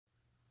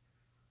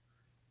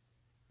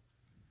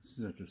This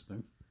is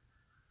interesting.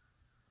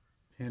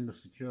 Panda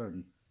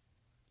security.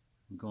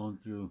 I'm going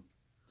through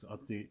to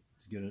update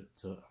to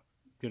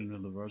get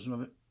another version of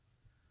it.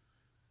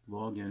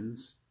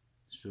 Logins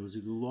shows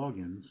you the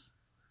logins,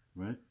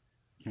 right?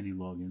 Kenny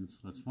logins.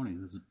 That's funny.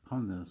 There's a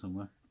pun there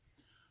somewhere.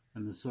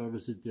 And the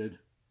service it did,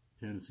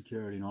 Panda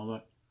security and all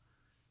that.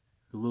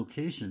 The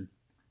location.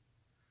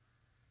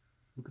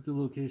 Look at the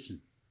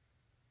location.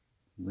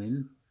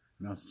 Lynn,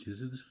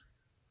 Massachusetts.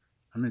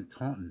 I'm in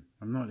Taunton.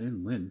 I'm not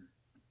in Lynn.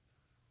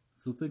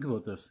 So think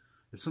about this.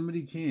 If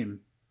somebody came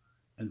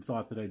and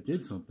thought that I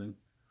did something,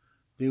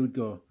 they would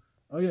go,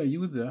 oh yeah, you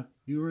were there.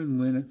 You were in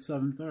Lynn at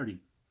 7:30.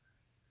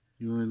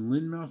 You were in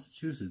Lynn,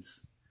 Massachusetts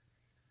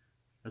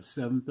at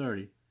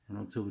 7:30 on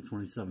October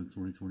 27,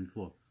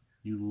 2024.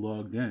 You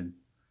logged in.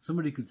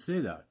 Somebody could say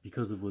that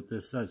because of what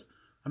this says.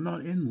 I'm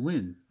not in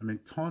Lynn. I'm in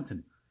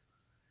Taunton.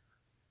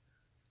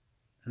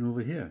 And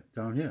over here,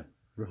 down here,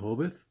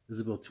 Rehoboth is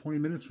about 20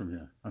 minutes from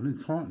here. I'm in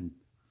Taunton.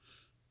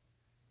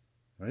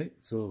 Right?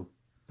 So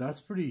that's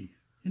pretty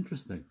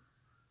interesting.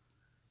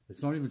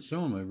 It's not even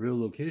showing my real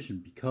location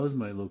because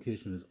my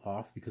location is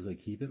off, because I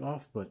keep it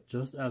off, but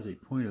just as a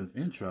point of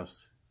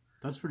interest,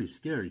 that's pretty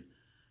scary.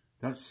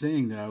 That's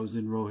saying that I was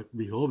in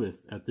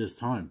Rehoboth at this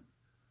time.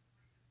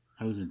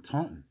 I was in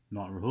Taunton,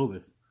 not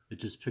Rehoboth. It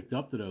just picked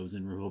up that I was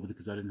in Rehoboth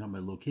because I didn't have my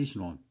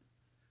location on.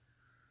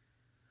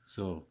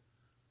 So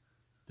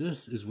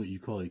this is what you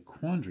call a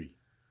quandary,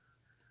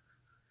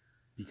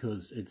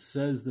 because it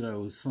says that I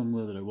was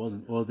somewhere that I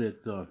wasn't, or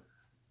that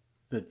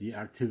the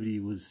activity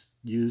was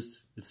used.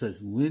 It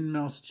says Lynn,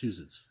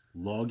 Massachusetts.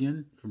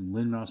 Login from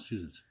Lynn,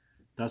 Massachusetts.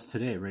 That's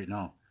today, right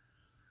now.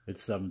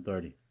 It's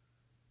 7:30.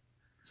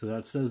 So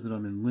that says that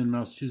I'm in Lynn,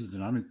 Massachusetts,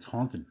 and I'm in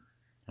Taunton.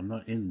 I'm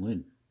not in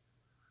Lynn.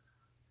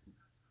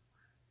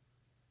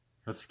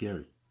 That's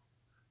scary.